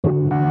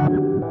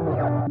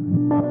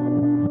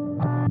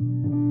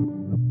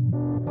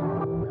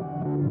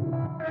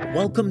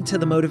Welcome to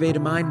The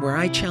Motivated Mind, where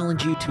I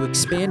challenge you to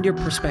expand your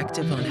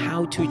perspective on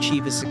how to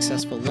achieve a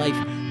successful life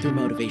through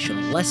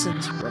motivational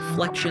lessons,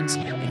 reflections,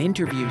 and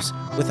interviews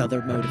with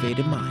other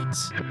motivated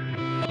minds.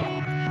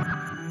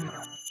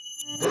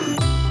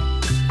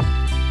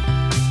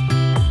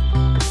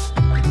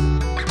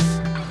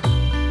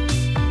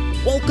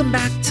 Welcome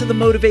back to The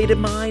Motivated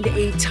Mind,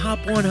 a top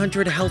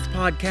 100 health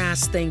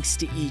podcast. Thanks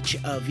to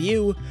each of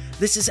you.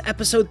 This is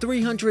episode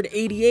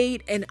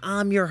 388, and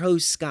I'm your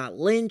host, Scott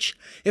Lynch.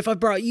 If I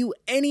brought you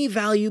any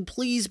value,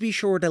 please be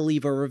sure to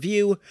leave a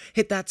review,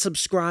 hit that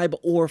subscribe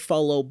or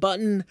follow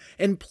button,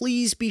 and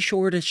please be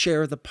sure to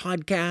share the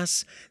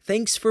podcast.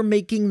 Thanks for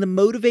making The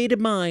Motivated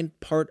Mind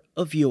part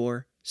of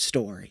your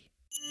story.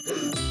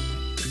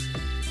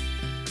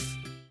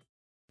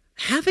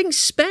 Having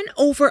spent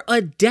over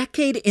a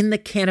decade in the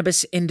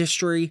cannabis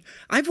industry,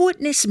 I've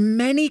witnessed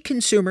many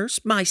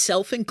consumers,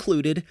 myself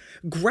included,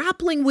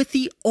 grappling with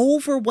the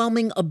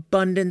overwhelming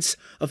abundance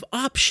of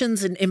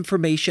options and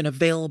information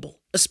available,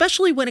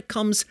 especially when it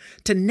comes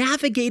to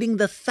navigating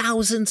the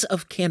thousands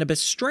of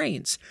cannabis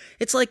strains.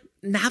 It's like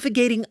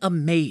navigating a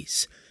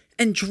maze.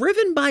 And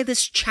driven by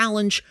this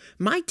challenge,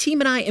 my team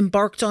and I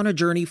embarked on a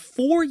journey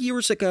 4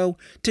 years ago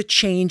to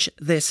change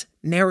this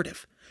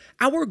narrative.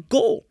 Our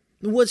goal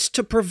was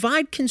to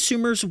provide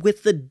consumers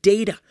with the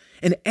data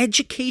and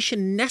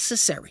education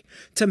necessary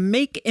to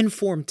make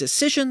informed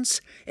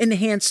decisions,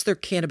 enhance their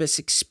cannabis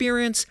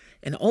experience,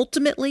 and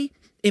ultimately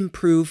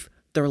improve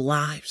their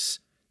lives.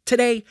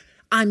 Today,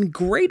 I'm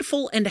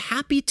grateful and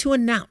happy to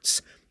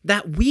announce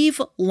that we've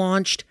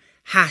launched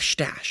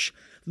Hashdash,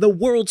 the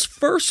world's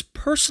first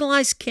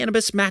personalized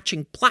cannabis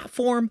matching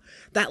platform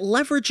that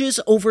leverages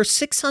over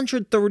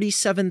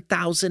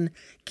 637,000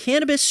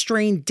 cannabis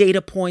strain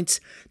data points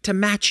to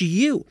match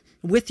you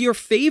with your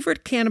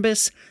favorite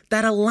cannabis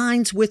that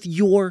aligns with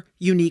your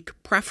unique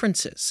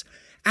preferences.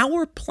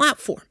 Our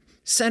platform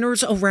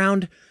centers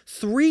around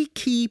three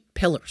key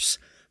pillars: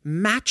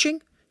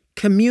 matching,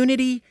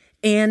 community,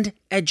 and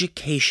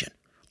education.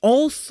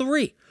 All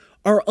three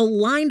are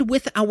aligned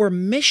with our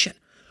mission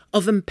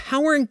of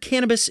empowering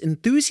cannabis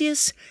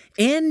enthusiasts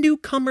and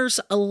newcomers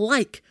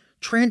alike,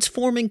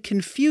 transforming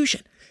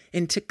confusion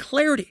into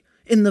clarity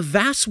in the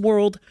vast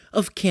world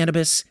of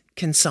cannabis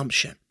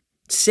consumption.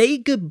 Say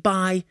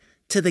goodbye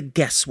to the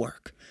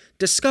guesswork.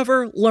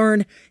 Discover,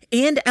 learn,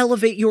 and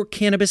elevate your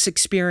cannabis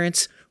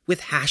experience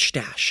with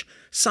Hashdash.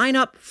 Sign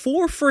up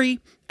for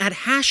free at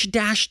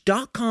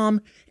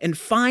hashdash.com and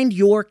find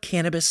your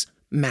cannabis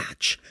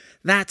match.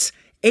 That's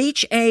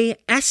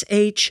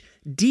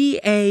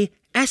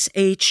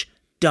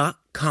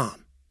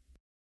hashdash.com.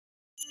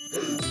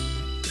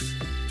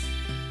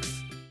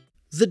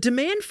 The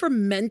demand for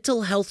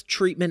mental health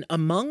treatment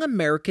among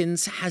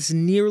Americans has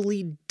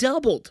nearly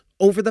doubled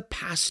over the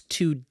past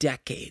 2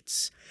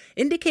 decades,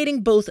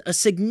 indicating both a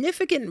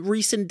significant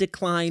recent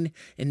decline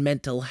in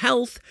mental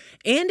health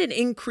and an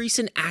increase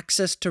in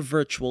access to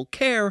virtual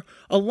care,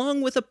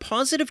 along with a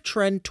positive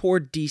trend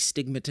toward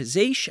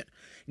destigmatization.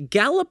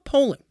 Gallup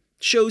polling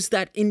shows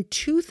that in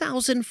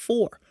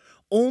 2004,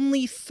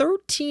 only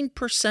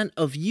 13%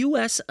 of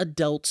U.S.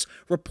 adults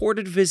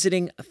reported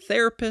visiting a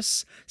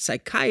therapist,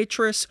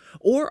 psychiatrist,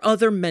 or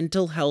other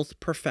mental health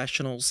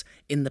professionals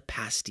in the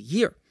past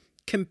year,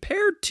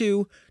 compared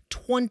to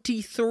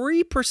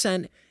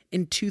 23%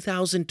 in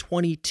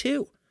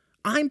 2022.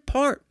 I'm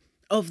part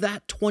of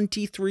that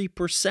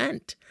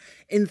 23%.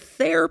 And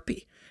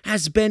therapy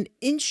has been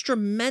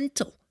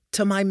instrumental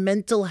to my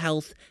mental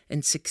health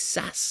and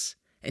success.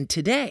 And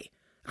today,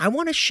 I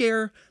want to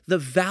share the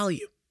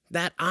value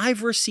that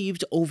I've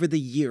received over the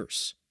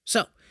years.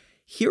 So,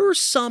 here are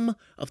some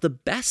of the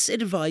best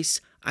advice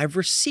I've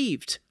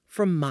received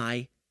from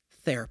my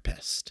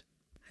therapist.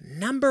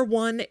 Number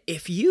 1,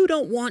 if you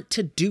don't want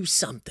to do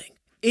something,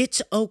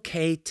 it's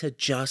okay to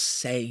just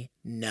say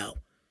no.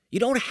 You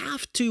don't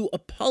have to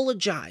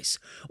apologize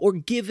or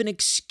give an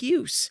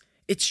excuse.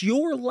 It's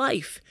your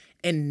life,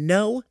 and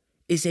no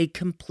is a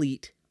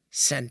complete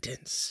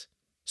sentence.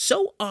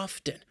 So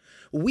often,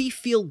 we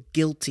feel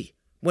guilty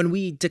when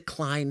we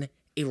decline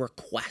a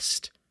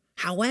request.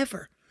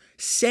 However,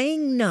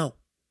 saying no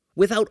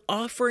without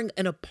offering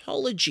an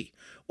apology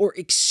or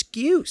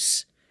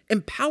excuse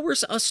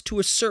empowers us to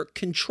assert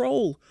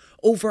control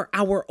over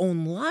our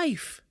own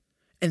life.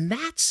 And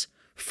that's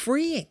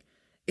freeing.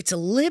 It's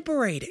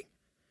liberating.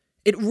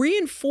 It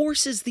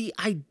reinforces the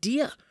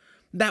idea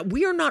that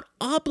we are not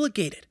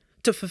obligated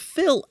to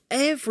fulfill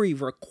every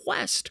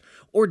request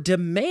or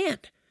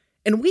demand,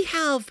 and we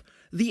have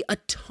the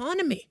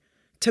autonomy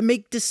to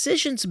make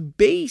decisions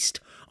based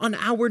on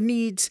our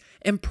needs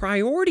and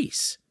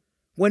priorities.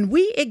 When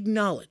we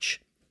acknowledge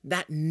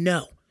that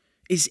no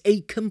is a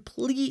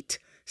complete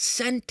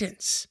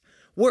sentence,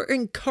 we're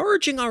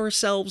encouraging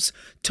ourselves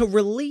to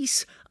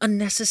release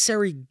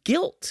unnecessary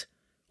guilt.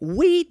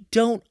 We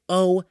don't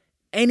owe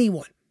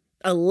anyone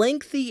a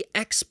lengthy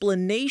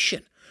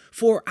explanation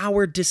for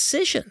our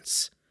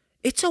decisions.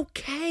 It's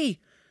okay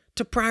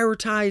to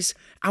prioritize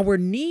our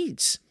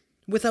needs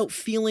without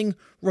feeling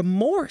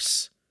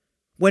remorse.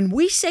 When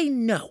we say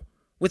no,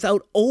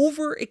 without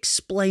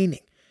over-explaining.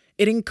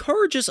 It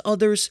encourages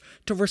others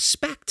to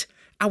respect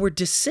our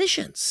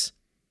decisions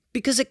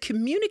because it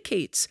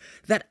communicates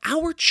that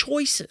our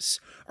choices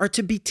are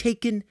to be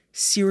taken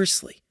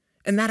seriously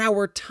and that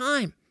our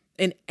time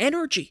and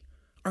energy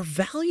are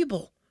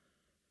valuable.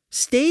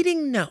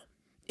 Stating no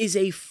is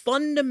a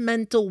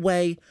fundamental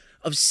way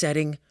of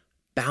setting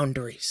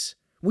boundaries.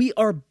 We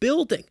are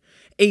building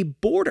a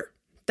border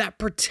that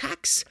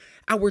protects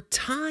our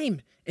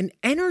time and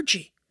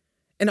energy.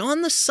 And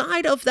on the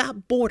side of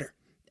that border,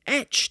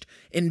 etched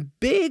in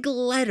big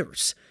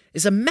letters,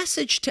 is a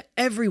message to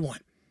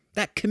everyone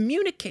that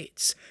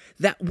communicates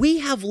that we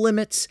have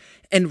limits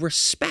and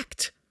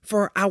respect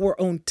for our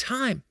own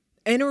time,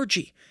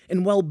 energy,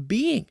 and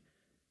well-being.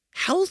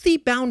 Healthy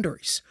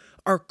boundaries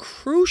are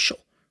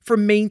crucial for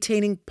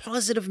maintaining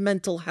positive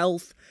mental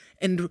health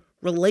and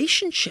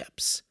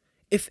relationships.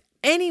 If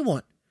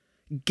anyone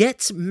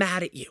gets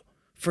mad at you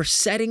for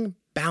setting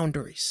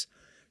boundaries,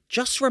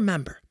 just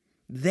remember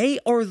they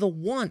are the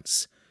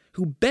ones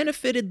who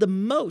benefited the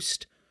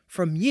most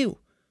from you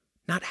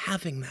not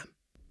having them.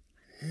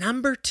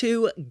 Number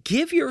 2,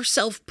 give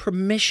yourself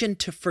permission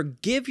to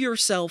forgive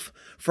yourself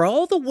for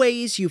all the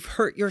ways you've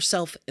hurt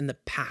yourself in the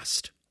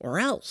past, or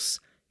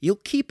else you'll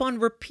keep on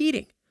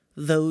repeating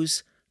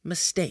those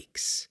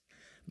mistakes.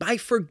 By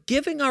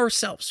forgiving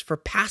ourselves for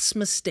past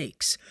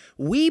mistakes,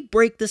 we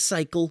break the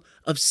cycle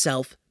of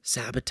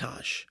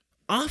self-sabotage.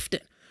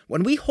 Often,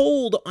 when we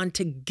hold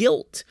onto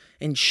guilt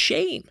and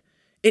shame,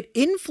 it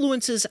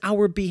influences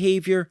our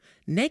behavior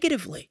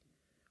negatively,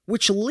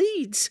 which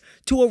leads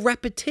to a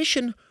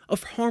repetition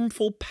of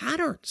harmful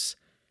patterns.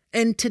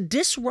 And to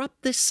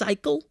disrupt this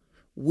cycle,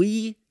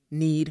 we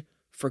need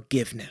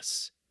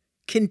forgiveness.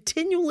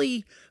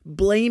 Continually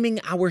blaming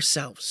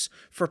ourselves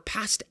for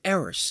past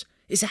errors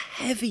is a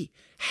heavy,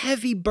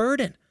 heavy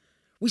burden.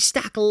 We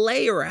stack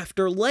layer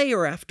after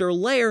layer after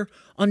layer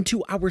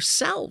onto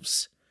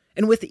ourselves.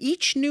 And with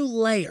each new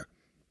layer,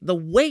 the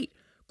weight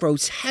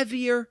grows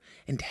heavier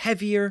and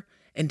heavier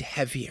and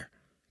heavier,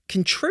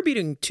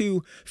 contributing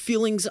to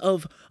feelings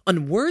of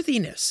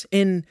unworthiness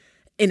and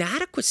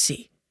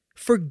inadequacy.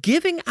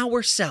 Forgiving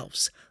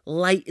ourselves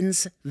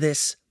lightens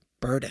this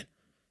burden.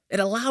 It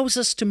allows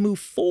us to move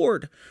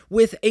forward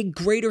with a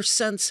greater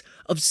sense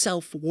of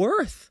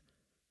self-worth.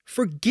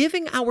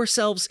 Forgiving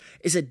ourselves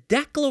is a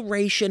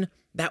declaration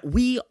that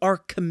we are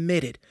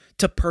committed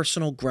to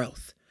personal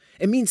growth.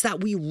 It means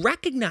that we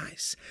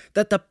recognize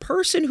that the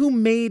person who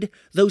made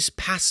those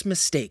past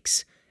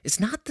mistakes is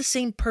not the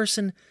same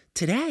person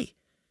today.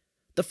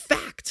 The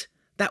fact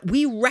that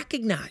we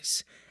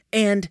recognize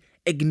and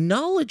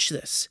acknowledge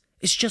this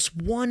is just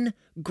one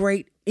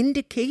great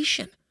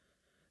indication.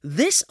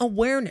 This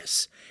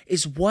awareness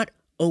is what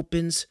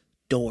opens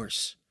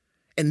doors.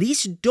 And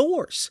these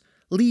doors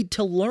lead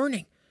to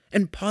learning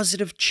and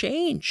positive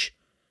change.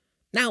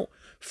 Now,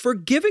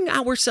 forgiving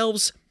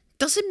ourselves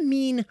doesn't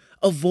mean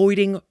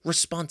avoiding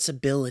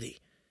responsibility.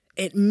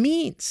 It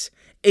means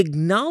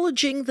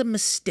acknowledging the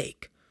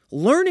mistake,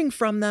 learning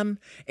from them,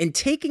 and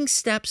taking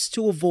steps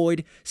to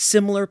avoid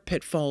similar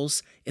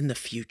pitfalls in the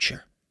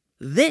future.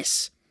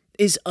 This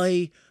is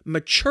a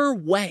mature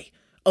way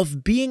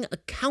of being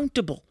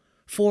accountable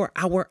for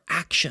our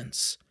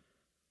actions.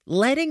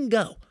 Letting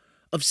go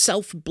of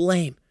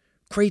self-blame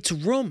creates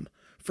room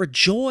for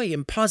joy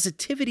and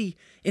positivity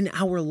in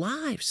our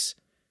lives.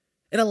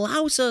 It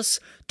allows us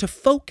to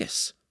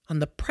focus on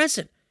the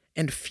present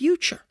and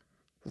future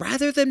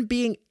rather than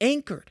being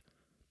anchored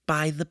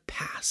by the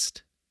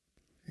past.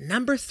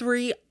 Number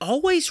 3,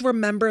 always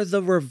remember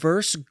the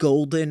reverse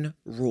golden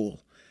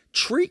rule.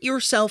 Treat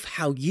yourself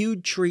how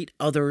you'd treat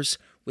others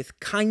with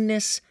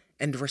kindness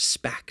and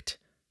respect.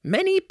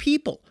 Many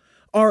people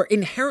are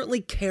inherently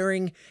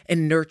caring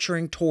and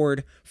nurturing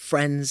toward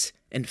friends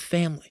and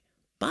family,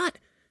 but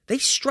they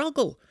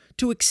struggle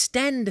to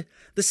extend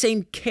the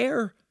same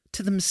care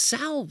to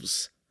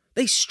themselves.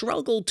 They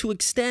struggle to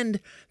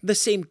extend the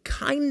same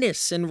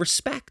kindness and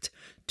respect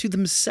to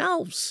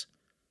themselves.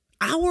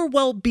 Our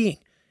well-being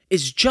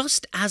is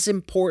just as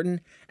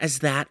important as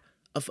that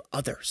of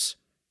others.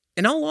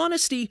 In all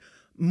honesty,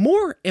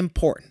 more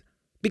important,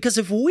 because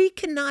if we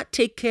cannot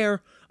take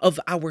care of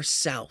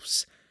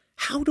ourselves,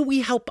 how do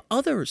we help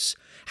others?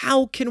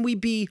 How can we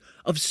be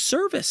of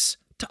service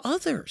to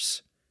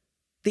others?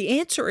 The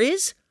answer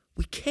is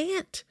we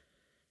can't.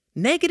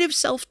 Negative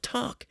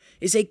self-talk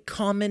is a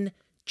common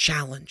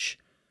challenge.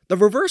 The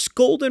reverse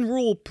golden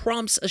rule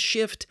prompts a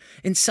shift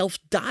in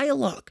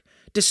self-dialogue,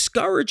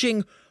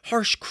 discouraging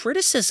harsh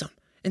criticism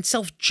and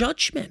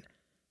self-judgment.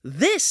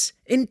 This,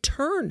 in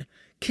turn,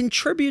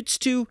 contributes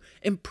to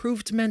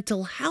improved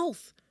mental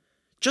health.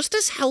 Just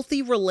as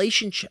healthy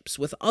relationships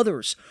with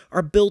others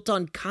are built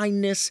on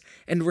kindness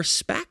and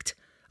respect,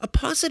 a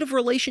positive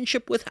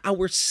relationship with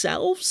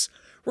ourselves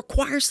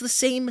requires the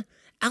same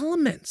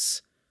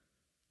elements.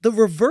 The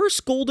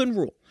reverse golden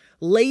rule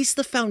lays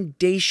the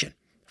foundation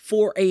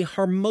for a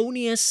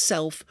harmonious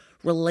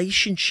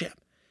self-relationship.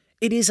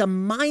 It is a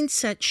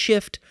mindset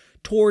shift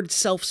toward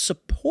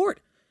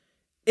self-support.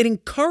 It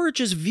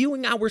encourages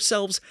viewing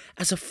ourselves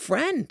as a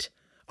friend,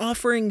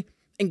 offering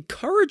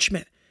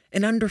encouragement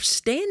and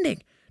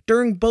understanding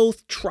during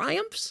both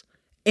triumphs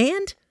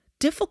and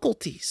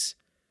difficulties.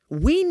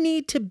 We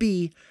need to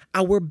be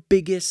our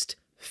biggest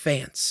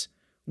fans.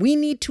 We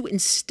need to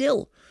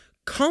instill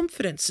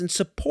confidence and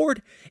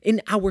support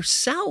in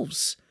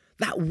ourselves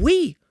that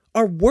we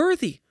are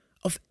worthy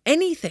of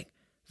anything,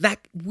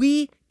 that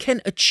we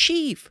can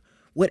achieve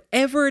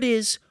whatever it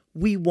is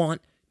we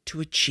want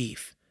to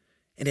achieve.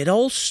 And it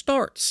all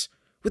starts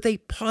with a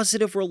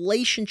positive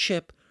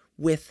relationship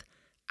with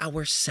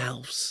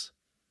ourselves.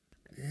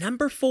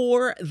 Number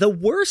 4, the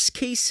worst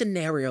case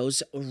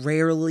scenarios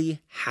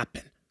rarely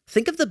happen.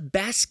 Think of the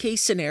best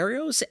case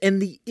scenarios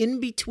and the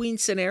in-between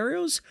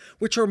scenarios,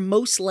 which are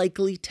most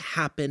likely to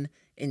happen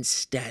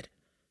instead.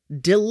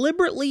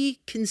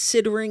 Deliberately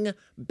considering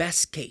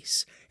best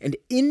case and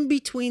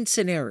in-between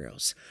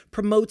scenarios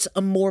promotes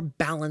a more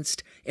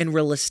balanced and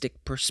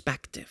realistic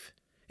perspective.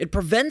 It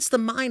prevents the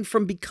mind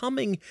from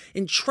becoming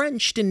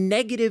entrenched in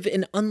negative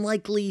and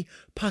unlikely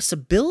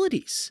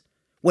possibilities.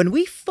 When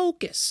we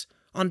focus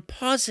on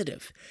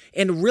positive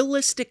and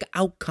realistic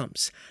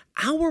outcomes,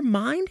 our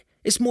mind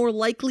is more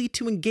likely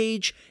to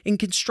engage in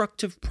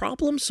constructive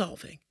problem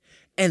solving.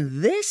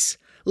 And this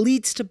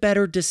leads to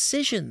better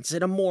decisions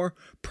and a more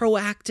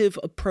proactive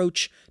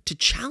approach to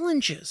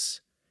challenges.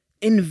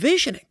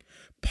 Envisioning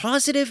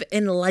positive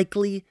and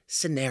likely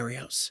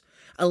scenarios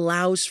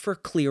allows for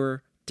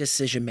clearer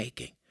decision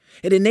making.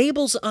 It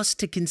enables us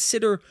to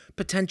consider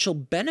potential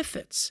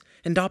benefits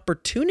and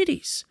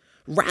opportunities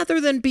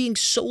rather than being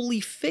solely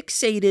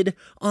fixated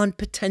on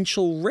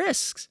potential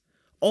risks.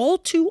 All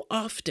too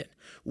often,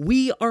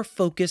 we are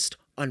focused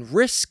on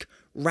risk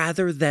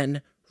rather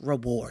than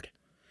reward.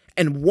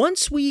 And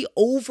once we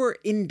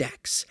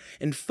over-index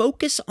and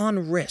focus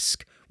on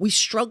risk, we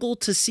struggle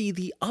to see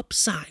the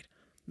upside,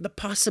 the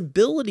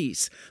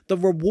possibilities, the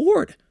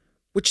reward,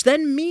 which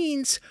then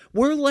means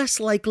we're less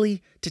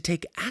likely to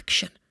take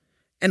action.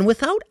 And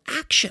without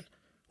action,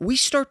 we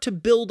start to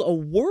build a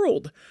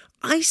world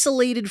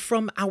isolated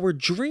from our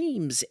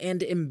dreams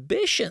and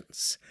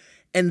ambitions.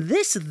 And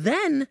this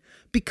then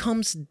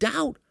becomes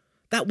doubt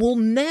that we'll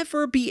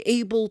never be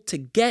able to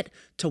get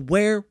to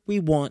where we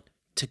want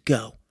to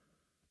go.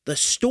 The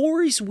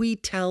stories we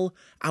tell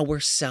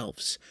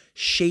ourselves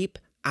shape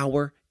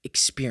our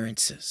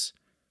experiences.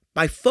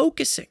 By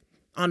focusing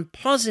on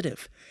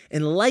positive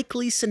and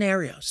likely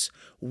scenarios,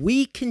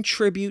 we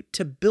contribute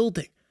to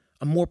building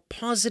a more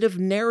positive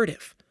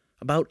narrative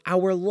about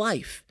our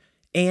life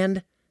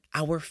and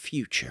our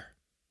future.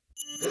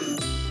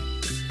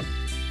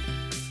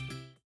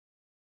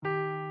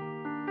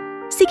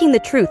 Seeking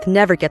the truth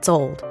never gets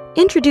old.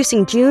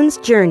 Introducing June's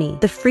Journey,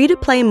 the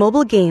free-to-play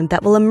mobile game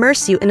that will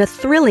immerse you in a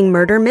thrilling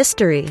murder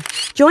mystery.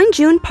 Join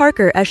June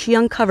Parker as she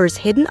uncovers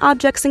hidden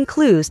objects and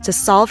clues to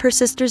solve her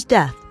sister's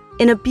death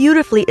in a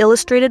beautifully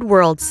illustrated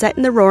world set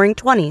in the Roaring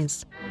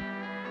 '20s.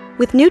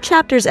 With new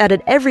chapters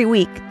added every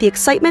week, the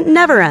excitement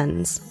never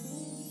ends.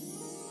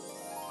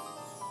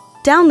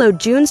 Download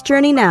June's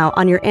Journey now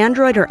on your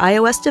Android or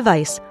iOS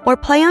device, or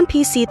play on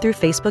PC through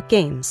Facebook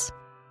Games.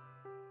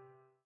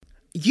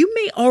 You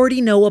may already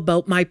know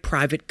about my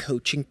private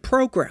coaching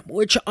program,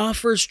 which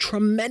offers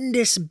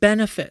tremendous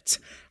benefits.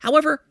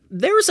 However,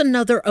 there's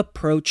another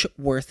approach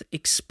worth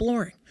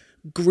exploring: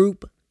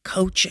 group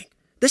coaching.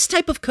 This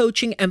type of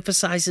coaching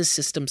emphasizes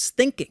systems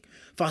thinking,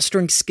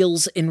 fostering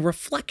skills in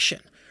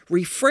reflection,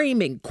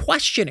 reframing,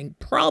 questioning,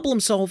 problem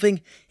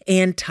solving,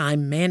 and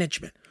time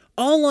management,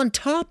 all on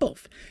top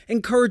of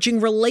encouraging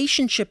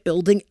relationship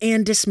building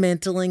and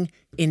dismantling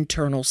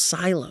internal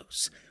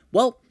silos.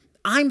 Well,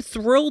 I'm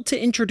thrilled to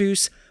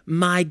introduce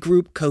my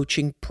group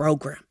coaching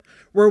program,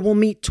 where we'll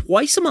meet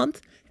twice a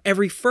month,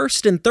 every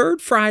first and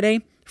third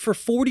Friday, for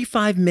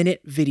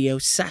 45-minute video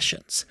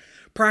sessions.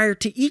 Prior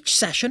to each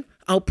session,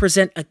 I'll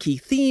present a key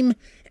theme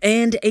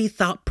and a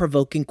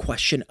thought-provoking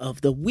question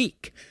of the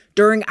week.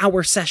 During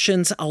our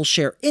sessions, I'll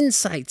share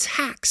insights,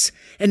 hacks,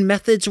 and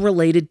methods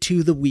related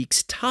to the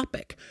week's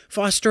topic,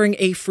 fostering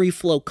a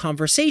free-flow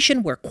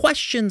conversation where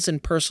questions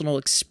and personal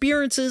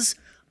experiences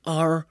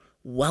are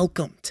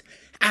welcomed.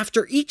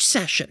 After each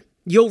session,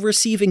 you'll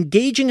receive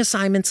engaging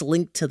assignments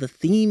linked to the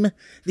theme.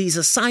 These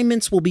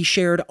assignments will be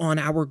shared on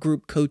our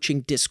group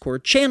coaching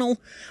Discord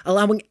channel,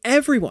 allowing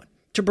everyone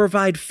to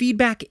provide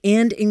feedback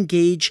and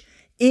engage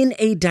in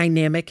a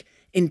dynamic,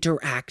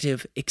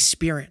 interactive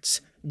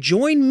experience.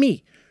 Join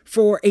me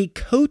for a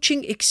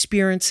coaching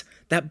experience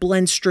that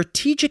blends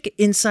strategic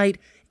insight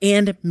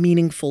and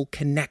meaningful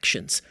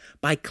connections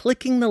by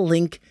clicking the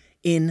link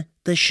in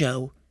the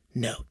show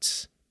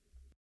notes.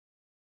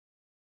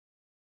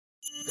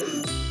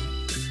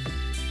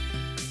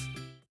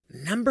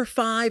 Number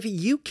 5,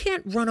 you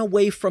can't run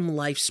away from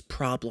life's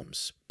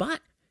problems,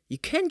 but you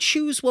can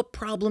choose what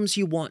problems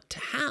you want to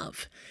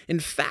have.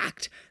 In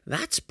fact,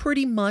 that's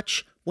pretty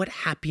much what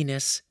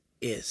happiness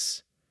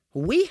is.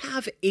 We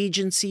have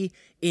agency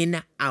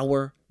in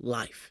our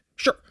life.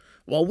 Sure,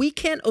 while we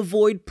can't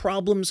avoid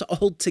problems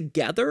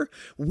altogether,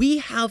 we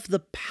have the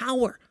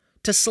power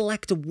to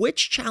select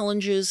which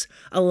challenges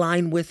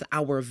align with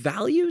our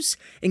values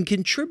and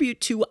contribute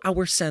to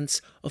our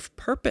sense of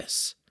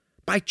purpose.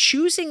 By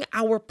choosing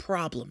our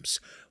problems,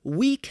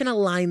 we can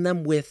align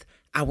them with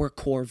our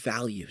core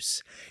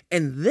values.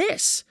 And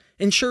this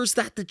ensures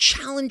that the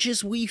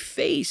challenges we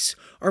face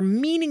are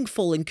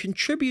meaningful and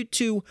contribute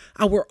to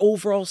our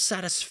overall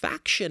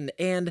satisfaction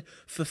and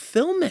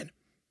fulfillment.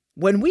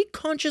 When we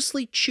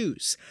consciously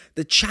choose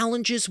the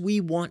challenges we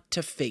want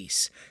to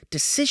face,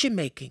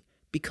 decision-making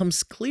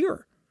becomes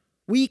clearer.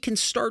 We can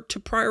start to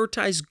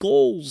prioritize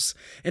goals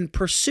and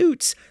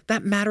pursuits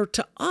that matter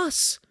to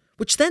us,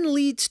 which then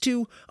leads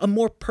to a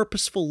more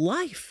purposeful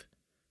life.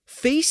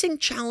 Facing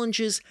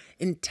challenges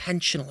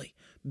intentionally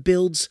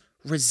builds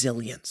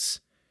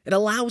resilience. It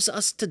allows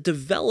us to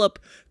develop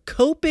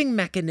coping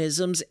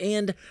mechanisms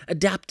and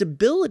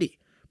adaptability,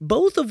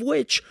 both of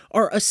which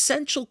are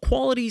essential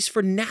qualities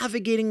for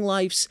navigating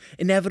life's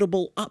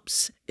inevitable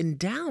ups and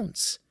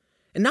downs.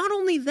 And not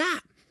only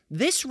that,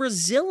 this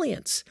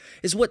resilience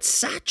is what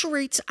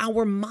saturates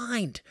our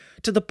mind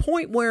to the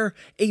point where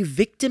a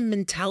victim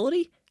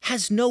mentality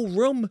has no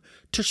room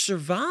to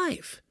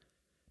survive.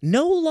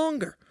 No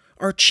longer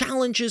are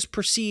challenges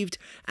perceived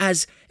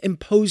as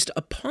imposed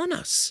upon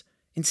us.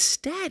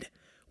 Instead,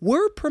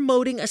 we're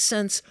promoting a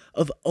sense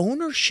of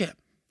ownership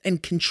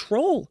and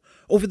control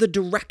over the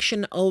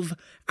direction of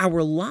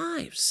our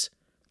lives.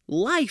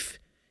 Life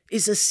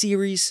is a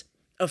series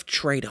of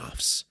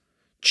trade-offs.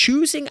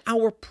 Choosing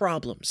our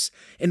problems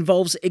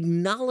involves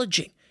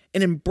acknowledging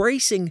and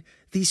embracing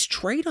these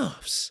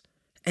trade-offs.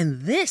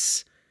 And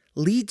this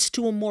leads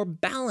to a more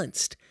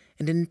balanced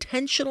and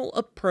intentional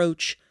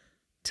approach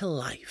to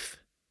life.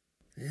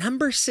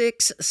 Number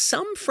 6,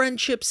 some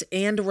friendships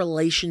and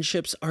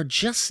relationships are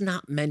just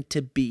not meant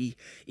to be,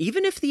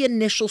 even if the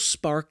initial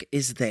spark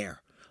is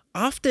there.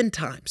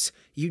 Oftentimes,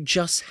 you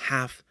just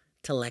have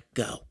to let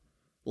go.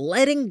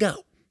 Letting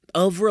go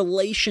of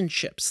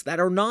relationships that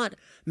are not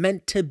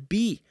meant to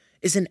be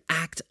is an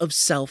act of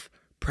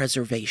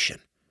self-preservation.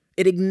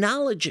 It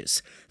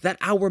acknowledges that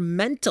our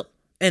mental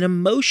and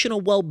emotional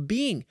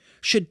well-being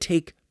should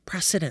take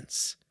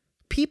precedence.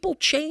 People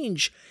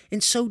change,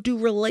 and so do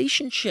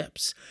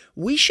relationships.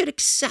 We should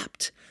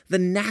accept the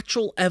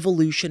natural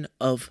evolution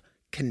of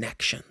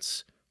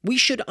connections. We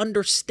should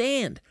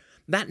understand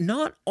that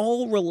not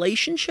all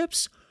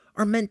relationships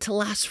are meant to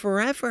last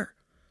forever.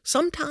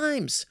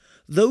 Sometimes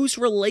those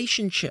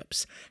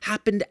relationships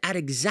happened at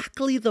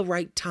exactly the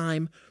right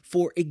time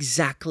for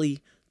exactly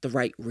the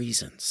right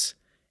reasons.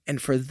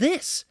 And for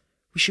this,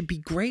 we should be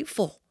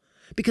grateful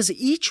because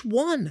each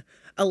one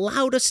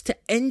allowed us to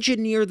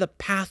engineer the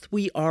path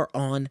we are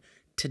on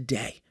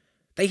today.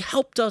 They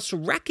helped us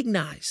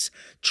recognize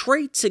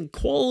traits and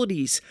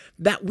qualities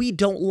that we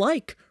don't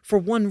like for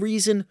one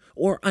reason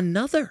or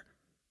another.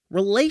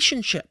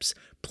 Relationships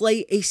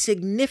play a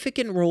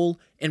significant role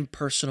in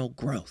personal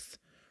growth.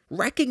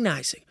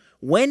 Recognizing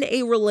when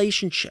a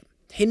relationship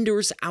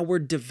hinders our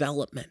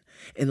development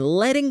and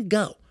letting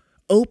go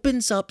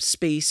opens up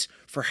space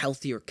for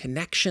healthier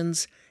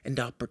connections and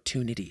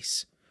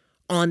opportunities.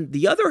 On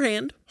the other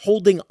hand,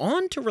 holding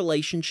on to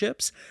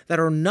relationships that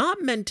are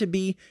not meant to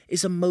be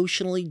is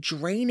emotionally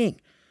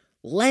draining.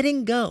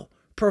 Letting go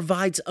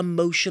provides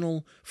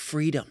emotional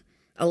freedom,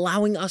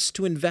 allowing us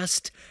to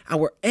invest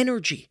our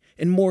energy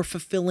in more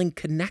fulfilling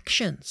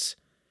connections.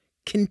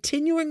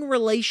 Continuing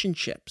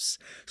relationships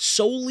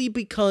solely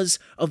because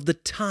of the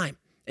time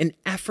and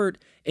effort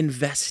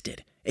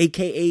invested,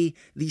 aka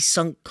the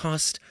sunk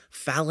cost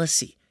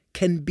fallacy,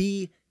 can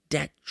be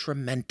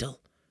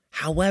detrimental.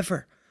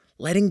 However,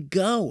 letting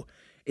go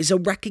is a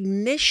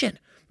recognition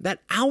that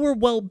our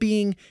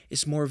well-being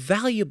is more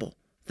valuable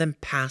than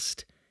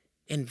past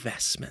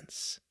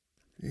investments.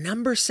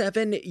 Number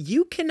 7,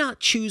 you cannot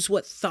choose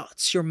what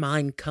thoughts your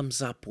mind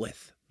comes up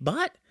with,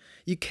 but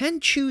you can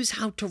choose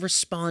how to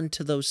respond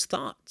to those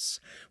thoughts,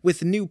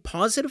 with new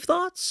positive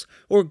thoughts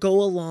or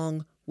go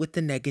along with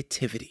the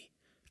negativity.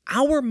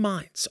 Our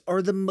minds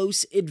are the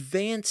most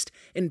advanced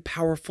and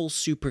powerful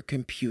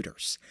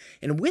supercomputers,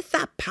 and with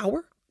that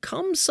power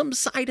comes some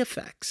side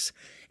effects.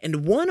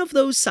 And one of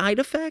those side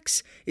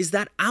effects is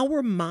that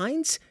our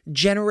minds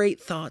generate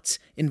thoughts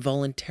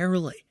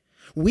involuntarily.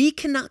 We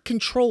cannot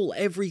control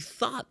every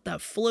thought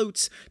that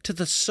floats to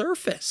the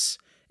surface.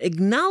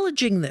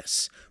 Acknowledging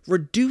this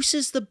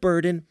reduces the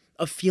burden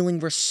of feeling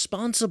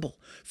responsible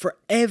for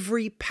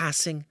every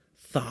passing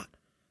thought.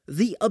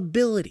 The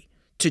ability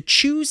to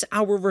choose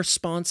our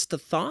response to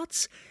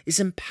thoughts is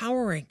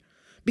empowering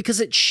because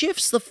it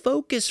shifts the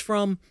focus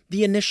from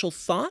the initial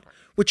thought,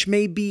 which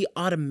may be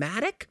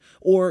automatic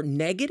or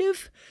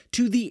negative,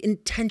 to the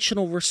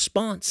intentional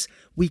response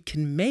we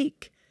can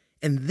make.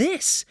 And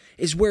this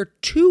is where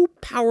two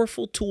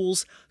powerful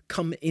tools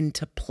come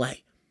into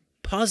play: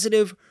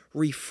 positive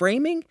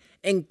reframing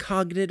and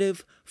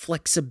cognitive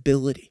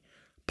flexibility.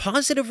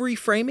 Positive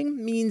reframing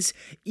means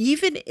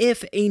even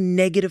if a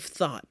negative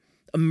thought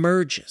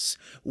emerges,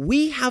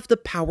 we have the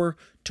power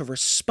to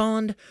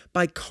respond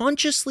by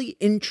consciously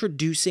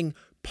introducing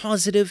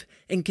positive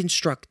and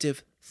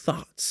constructive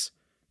thoughts.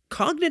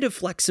 Cognitive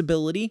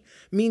flexibility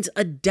means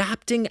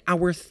adapting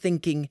our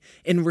thinking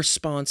in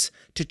response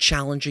to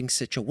challenging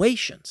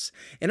situations.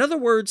 In other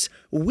words,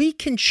 we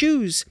can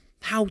choose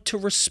how to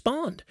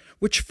respond,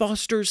 which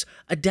fosters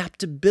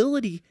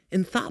adaptability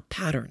in thought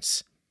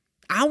patterns.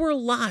 Our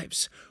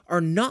lives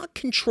are not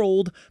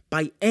controlled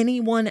by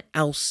anyone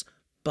else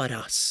but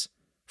us.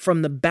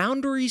 From the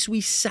boundaries we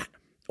set,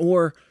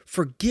 or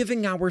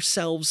forgiving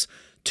ourselves,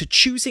 to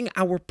choosing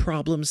our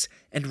problems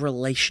and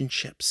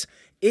relationships,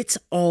 it's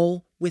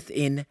all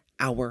within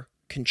our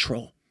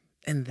control.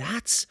 And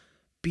that's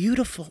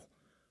beautiful.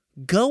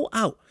 Go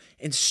out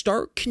and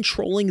start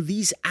controlling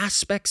these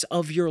aspects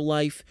of your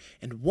life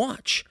and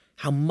watch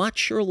how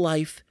much your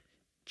life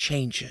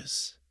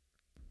changes.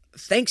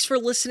 Thanks for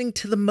listening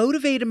to The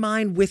Motivated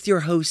Mind with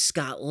your host,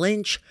 Scott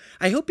Lynch.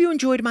 I hope you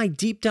enjoyed my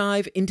deep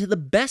dive into the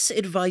best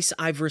advice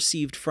I've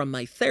received from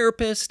my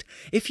therapist.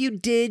 If you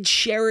did,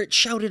 share it,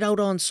 shout it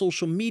out on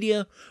social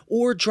media,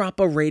 or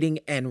drop a rating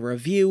and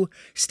review.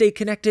 Stay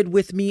connected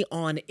with me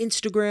on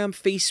Instagram,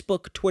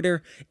 Facebook,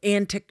 Twitter,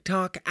 and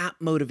TikTok at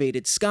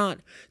Motivated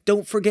Scott.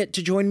 Don't forget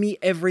to join me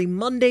every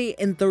Monday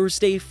and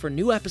Thursday for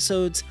new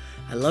episodes.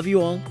 I love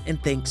you all,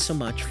 and thanks so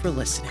much for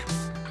listening.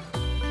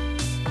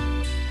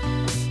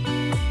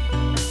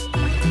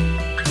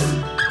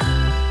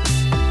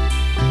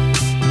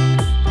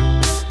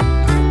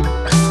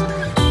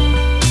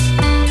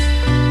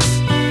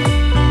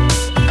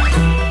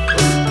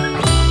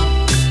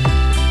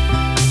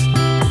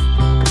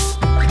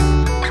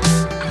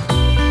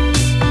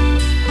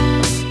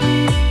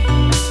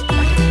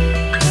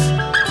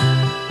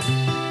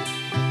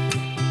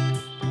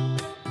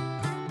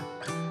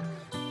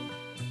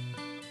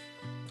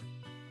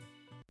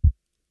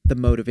 The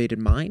Motivated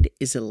Mind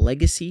is a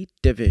legacy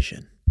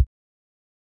division.